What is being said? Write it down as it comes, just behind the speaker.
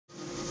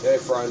Hey,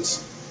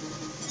 friends.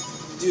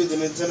 Dude, the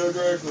Nintendo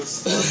Direct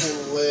was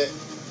fucking lit.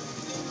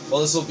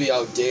 Well, this will be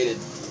outdated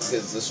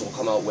because this will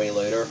come out way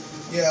later.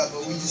 Yeah,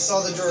 but we just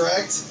saw the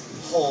Direct.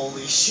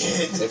 Holy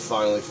shit. It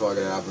finally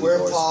fucking happened, We're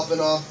boys. popping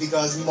off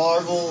because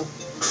Marvel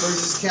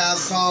vs.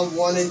 Capcom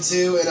 1 and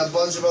 2 and a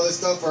bunch of other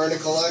stuff are in a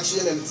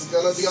collection and it's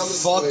gonna be on the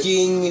Switch.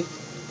 Fucking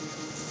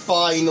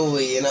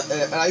finally. And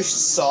I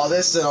saw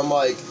this and I'm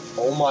like,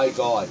 oh my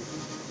god.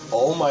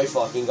 Oh my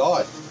fucking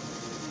god.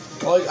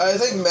 Like, I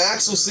think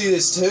Max will see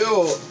this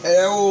too, and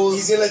everyone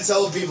He's gonna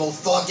tell people,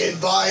 fucking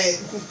buy it.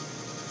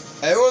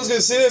 everyone's gonna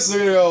see this and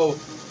they're gonna go,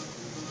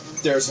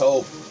 there's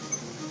hope.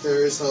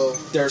 There is hope.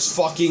 There's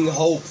fucking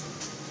hope.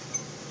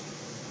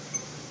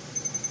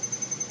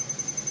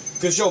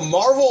 Because, yo,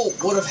 Marvel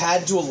would have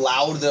had to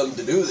allow them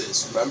to do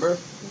this, remember?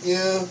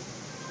 Yeah.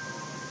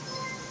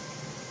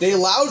 They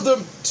allowed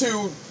them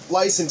to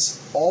license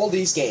all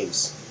these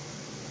games.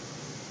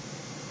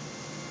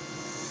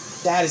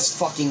 That is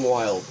fucking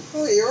wild.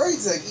 Oh, you're right,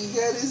 Zach.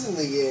 EGAD is in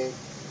the game.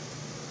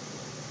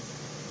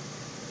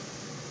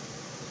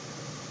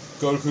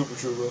 Go to Cooper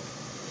Trooper.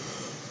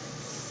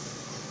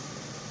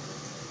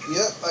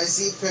 Yep, I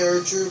see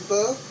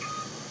Paratroopa.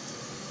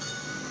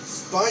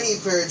 Spiny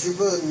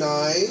Paratroopa,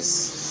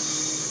 nice.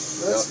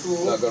 That's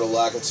cool. Now go to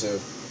Lakitu.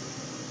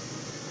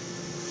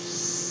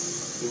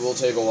 It will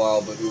take a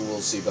while, but you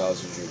will see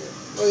Bowser Jr.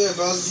 Oh yeah,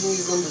 Bowser Jr.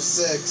 is number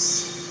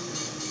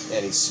 6.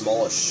 And he's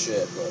small as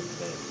shit, but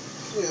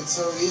Yeah, that's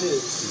how he is.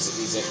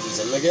 he's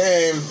in the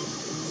game.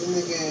 He's in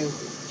the game.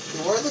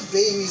 And why are the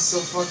babies so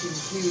fucking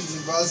huge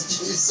and Bowser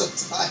Jr. is so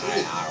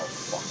tiny? I don't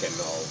fucking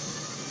know.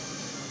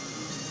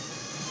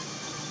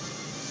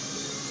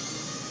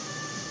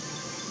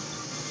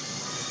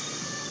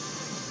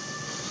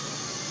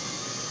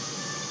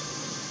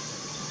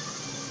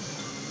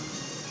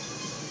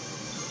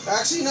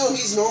 Actually, no,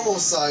 he's normal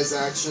size,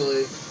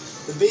 actually.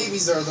 The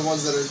babies are the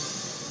ones that are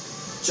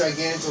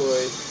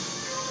gigantoid.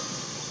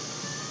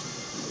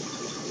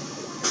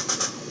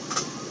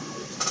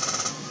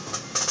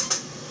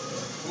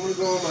 I'm gonna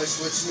go on my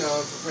Switch now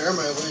and prepare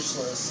my wish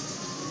list.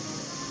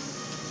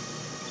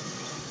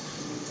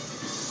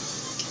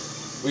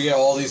 We get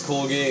all these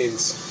cool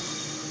games.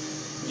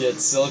 You get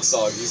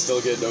Silksong, you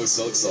still get no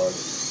Silksong.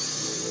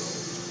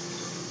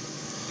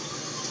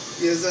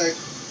 Yeah, Zach.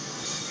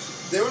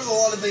 There was a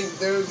lot of things.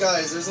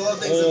 Guys, there's a lot of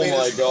things that made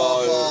us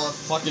pop off.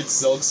 Fucking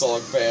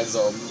Silksong fans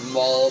are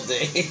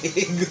molding.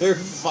 They're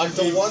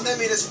fucking. The one that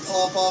made us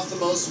pop off the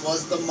most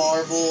was the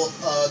Marvel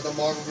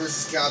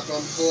vs.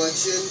 Capcom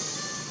collection.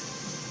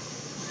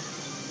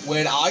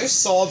 When I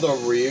saw the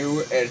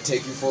Ryu and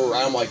Take You for a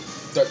Ride, I'm like,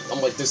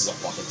 this is a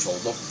fucking troll.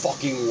 No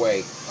fucking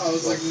way. I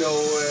was like, no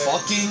way.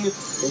 Fucking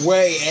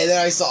way. And then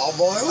I saw, I'm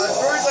like, At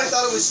first I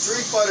thought it was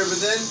Street Fighter,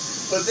 but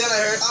then I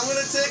heard, I'm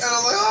gonna take, and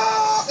I'm like,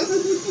 ah!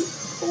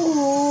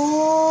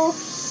 oh.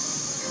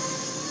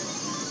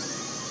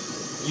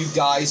 You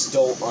guys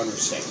don't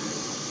understand.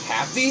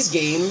 Half these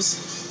games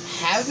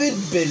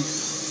haven't been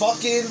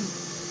fucking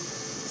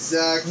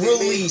Zach,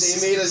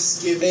 released they made a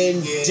Skibidi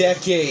in game.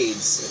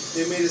 decades.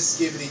 They made a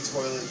Skibidi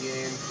toilet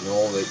game.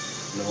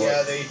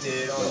 Yeah, they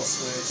did on the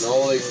Switch.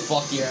 No, they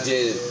fucking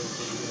did.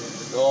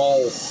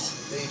 No.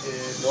 They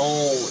did.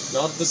 No,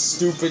 not the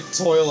stupid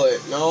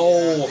toilet. No.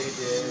 Yeah, they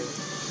did.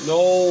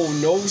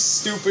 No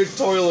stupid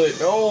toilet.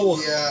 No.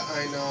 Yeah,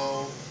 I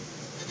know.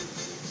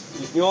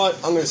 You know what?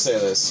 I'm gonna say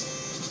this.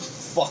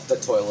 Fuck the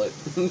toilet.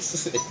 Fuck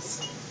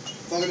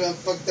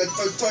that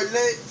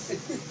toilet.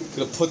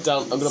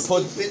 I'm gonna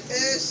put Stupid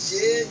ass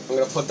shit. I'm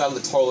gonna put down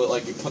the toilet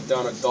like you put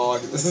down a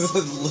dog.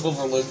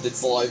 Overlived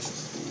its life.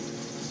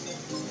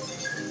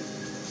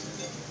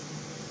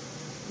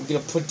 I'm gonna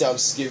put down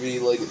Skibidi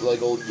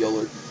like old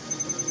Yeller.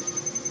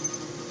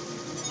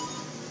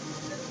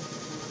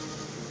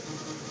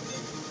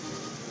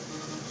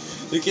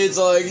 The kid's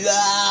like,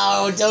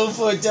 no, don't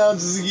put down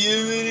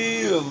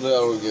Skibidi. I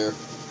don't care.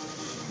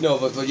 No,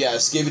 but yeah,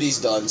 Skibidi's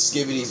done.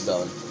 Skibidi's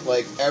done.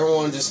 Like,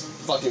 everyone just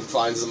fucking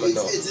finds them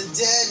annoying. It's a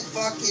dead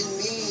fucking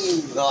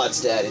meme. No,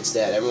 it's dead. It's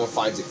dead. Everyone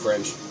finds it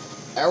cringe.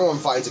 Everyone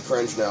finds it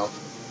cringe now.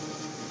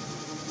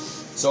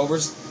 So,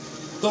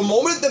 the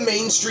moment the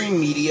mainstream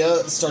media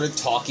started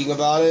talking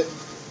about it,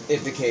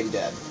 it became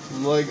dead.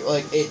 Like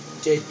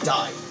it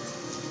died.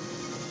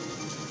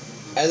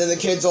 And then the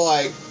kids are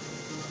like,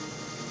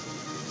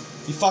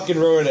 you fucking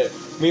ruined it.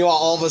 Meanwhile,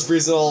 all of us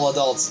reasonable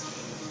adults,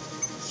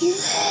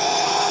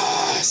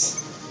 yes!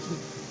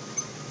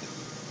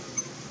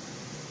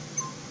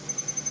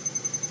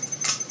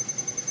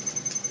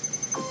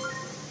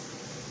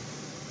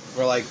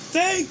 We're like,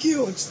 thank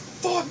you, it's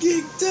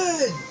fucking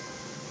dead!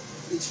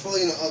 It's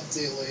probably gonna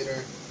update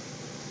later.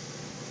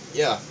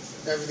 Yeah.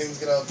 Everything's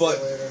gonna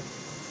update later.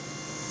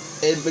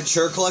 In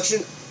Mature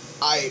Collection,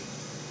 I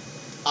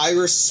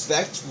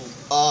respect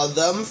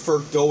them for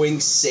going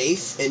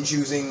safe and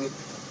choosing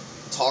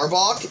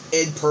Tarbok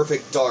in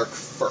Perfect Dark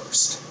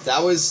first.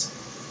 That was...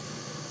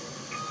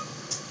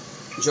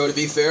 Joe, to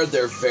be fair,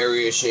 they're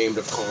very ashamed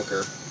of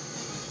Conker.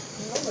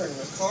 No,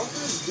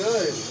 Conker's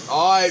good.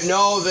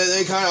 No,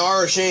 they kind of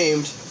are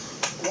ashamed.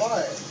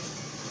 Why?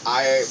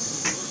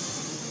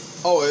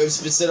 Oh,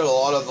 it's been said a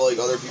lot of like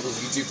other people's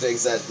YouTube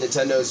things that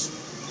Nintendo's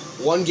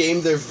one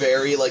game they're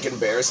very like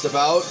embarrassed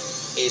about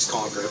is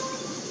Conquer.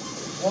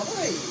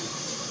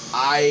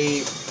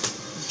 Why?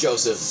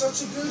 Joseph.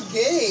 Such a good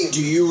game.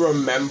 Do you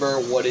remember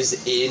what is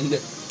in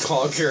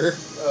Conquer?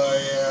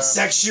 Oh yeah.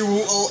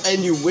 Sexual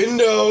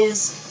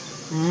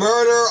innuendos,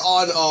 murder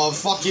on a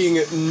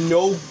fucking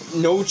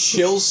no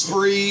chill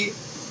spree,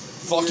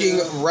 fucking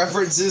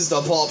references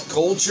to pop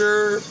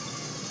culture.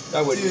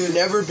 I would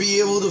never be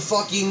able to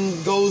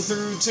fucking go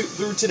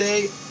through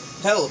today.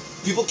 Hell,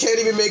 people can't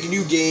even make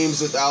new games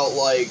without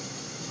like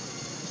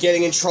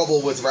getting in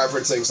trouble with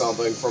referencing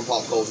something from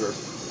pop culture.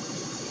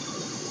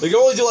 They can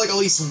only do like at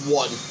least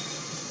one,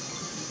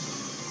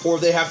 or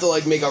they have to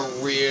like make a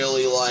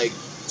really like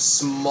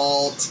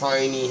small,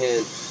 tiny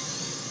hint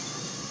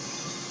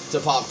to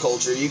pop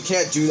culture. You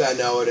can't do that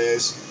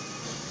nowadays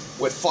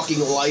with fucking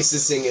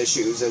licensing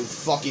issues and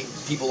fucking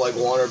people like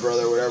Warner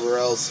Brother or whatever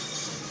else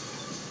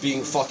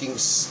being fucking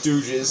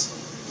stooges.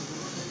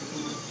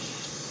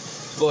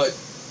 But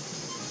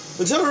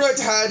Nintendo Direct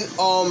had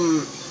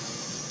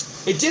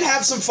it did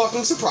have some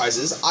fucking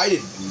surprises. I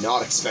did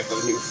not expect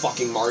a new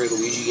fucking Mario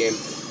Luigi game.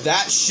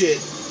 That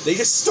shit, they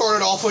just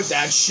started off with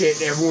that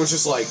shit and everyone's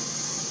just like,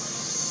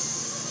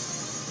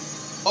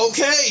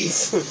 okay.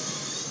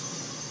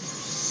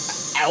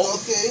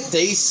 Okay.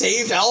 They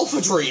saved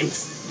Alpha Dream.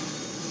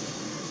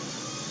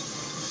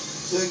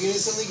 So you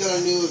instantly got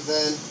a new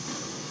event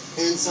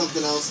and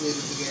something else new to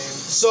the game.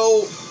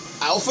 So,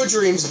 Alpha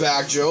Dream's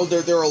back, Joe.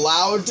 They're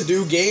allowed to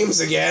do games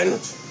again.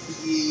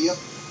 Yep.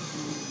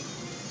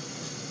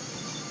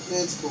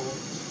 It's cool.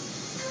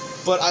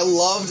 But I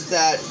loved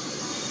that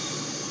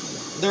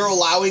they're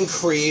allowing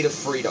creative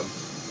freedom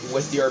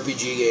with the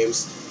RPG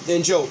games.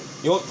 And Joe,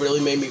 you know what really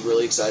made me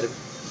really excited?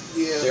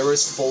 Yeah. There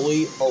was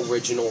fully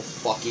original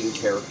fucking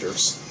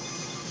characters.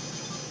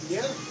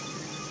 Yeah.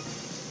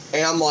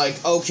 And I'm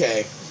like,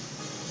 okay.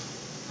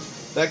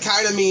 That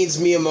kind of means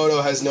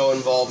Miyamoto has no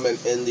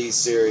involvement in these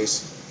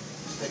series.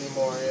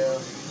 Anymore, yeah.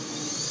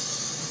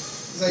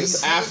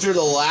 Because after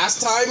the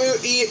last time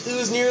he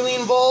was nearly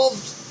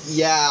involved,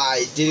 yeah,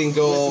 it didn't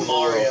go with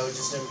Mario,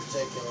 just in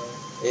particular.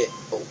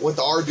 With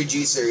the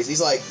RPG series, he's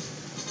like,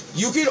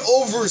 you can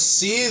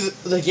oversee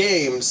the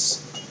games.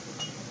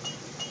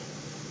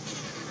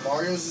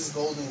 Mario's his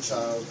golden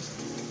child.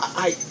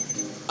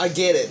 I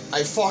get it.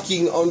 I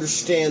fucking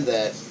understand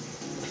that.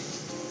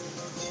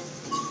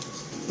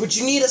 But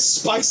you need to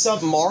spice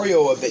up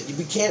Mario a bit.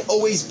 We can't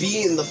always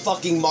be in the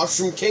fucking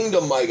Mushroom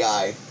Kingdom, my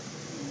guy.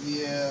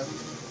 Yeah.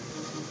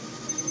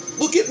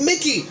 Look at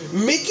Mickey.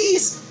 Mickey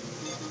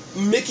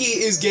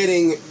is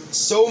getting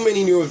so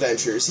many new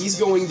adventures. He's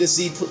going to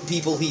see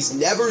people he's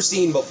never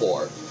seen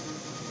before.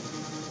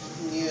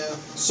 Yeah.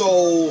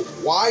 So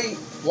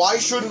why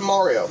shouldn't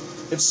Mario?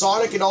 If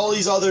Sonic and all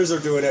these others are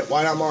doing it,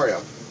 why not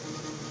Mario?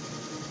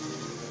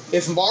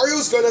 If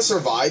Mario's gonna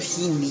survive,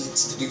 he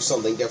needs to do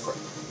something different.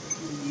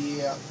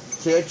 Yeah.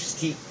 Can't just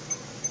keep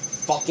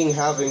fucking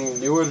having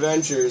new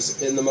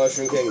adventures in the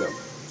Mushroom Kingdom.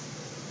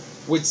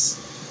 Which,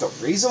 the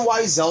reason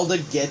why Zelda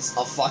gets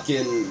a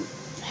fucking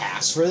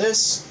pass for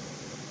this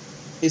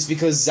is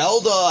because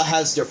Zelda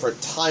has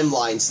different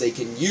timelines they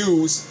can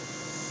use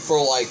for,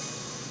 like,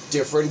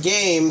 different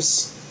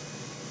games.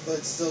 But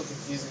it's still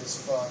confusing as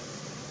fuck.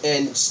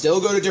 And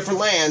still go to different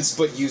lands,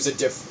 but use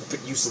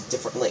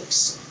different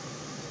links.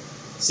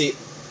 See,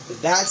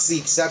 that's the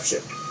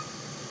exception.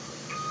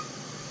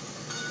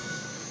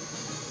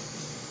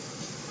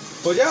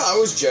 But yeah, I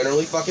was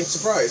generally fucking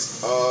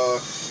surprised.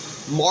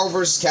 Marvel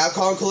vs.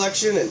 Capcom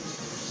collection, and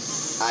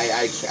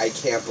I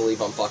can't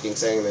believe I'm fucking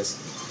saying this.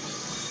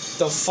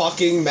 The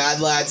fucking Mad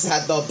Lads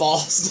had the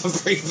balls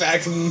to bring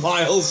back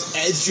Miles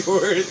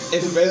Edgeworth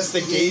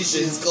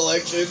Investigations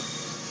collection.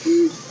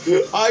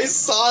 I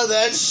saw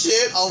that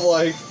shit, I'm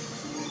like,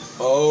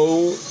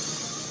 oh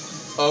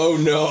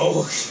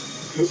no.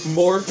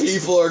 More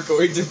people are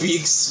going to be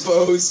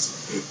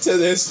exposed to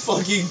this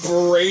fucking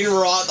brain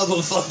rot of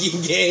a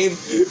fucking game.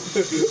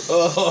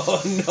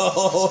 Oh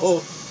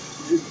no.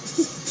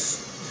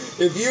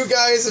 If you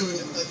guys have,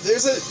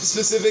 there's a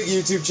specific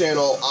YouTube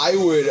channel, I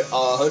would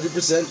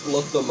 100%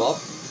 look them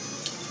up.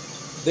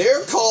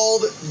 They're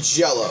called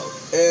Jello.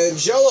 And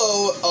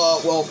Jello,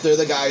 well, they're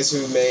the guys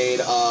who made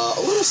a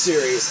little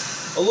series,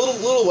 a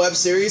little web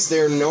series.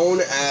 They're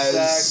known as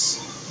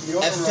Zach, you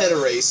know what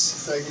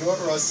Federace. Zach, you know what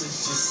Rustage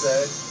just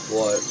said?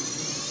 What?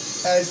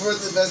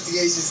 Edgeworth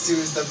Investigations 2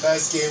 is the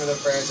best game of the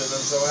franchise.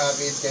 I'm so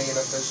happy it's getting an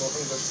official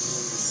English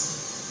release.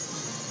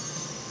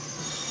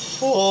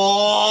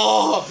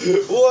 Oh,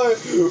 what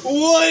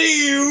do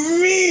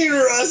you mean,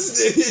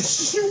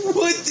 Rustage?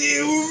 What do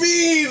you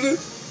mean?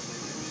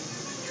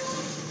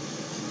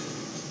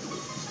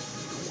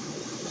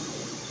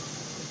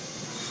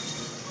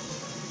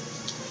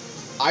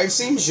 I've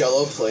seen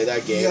Jello play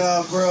that game.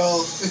 Yeah,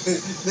 bro.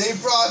 They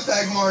brought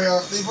back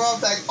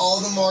all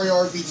the Mario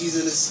RPGs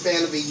in the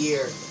span of a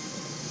year.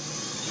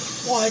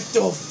 What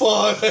the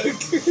fuck?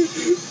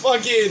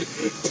 Fucking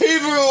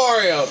Paper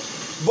Mario,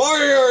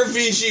 Mario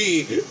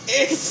RPG,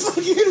 and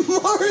fucking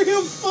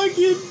Mario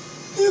fucking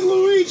and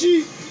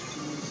Luigi.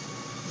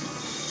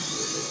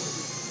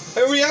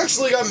 And we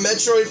actually got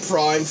Metroid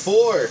Prime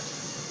 4.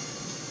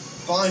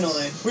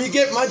 Finally. We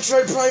get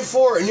Metroid Prime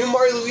 4, a new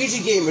Mario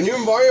Luigi game, a new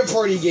Mario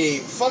Party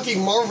game, fucking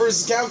Marvel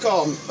vs.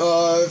 Capcom,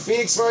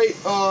 Phoenix Wright,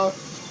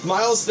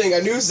 Miles thing,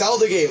 a new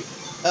Zelda game,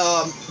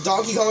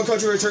 Donkey Kong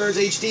Country Returns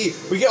HD.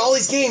 We get all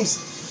these games,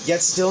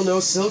 yet still no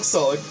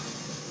Silksong.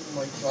 Oh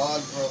my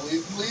god, bro.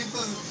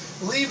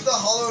 Leave the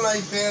Hollow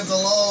Knight fans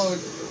alone.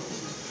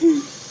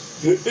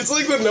 It's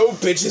like the no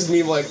bitches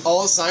meme, like,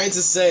 all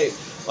scientists say,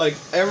 like,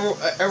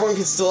 everyone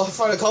can still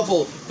find a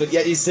couple, but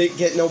yet you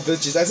get no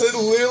bitches. That's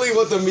literally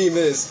what the meme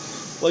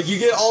is. Like, you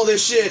get all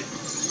this shit,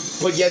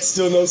 but yet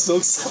still no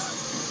Silksong.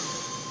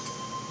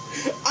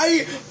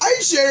 I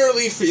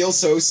generally feel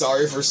so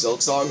sorry for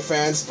Silksong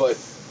fans, but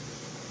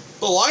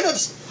the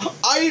lineups,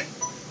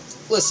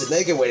 listen,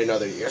 they can wait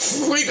another year.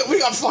 We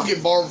got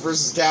fucking Marvel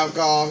vs.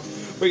 Capcom,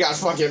 we got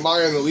fucking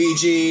Mario and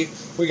Luigi,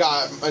 we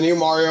got a new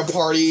Mario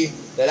Party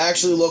that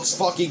actually looks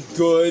fucking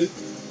good.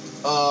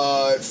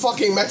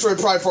 Fucking Metroid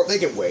Prime 4, they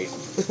can wait.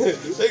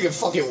 They can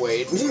fucking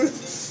wait.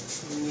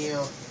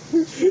 Yeah.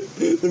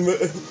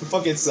 The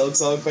fucking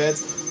Silksong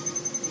fans.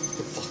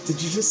 The fuck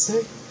did you just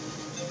say?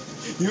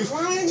 You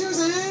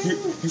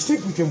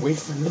think we can wait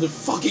for another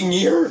fucking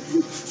year?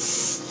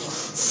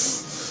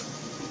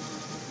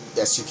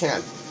 Yes, you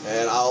can.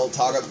 And I'll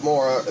talk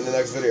more in the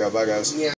next video. Bye, guys. Yeah.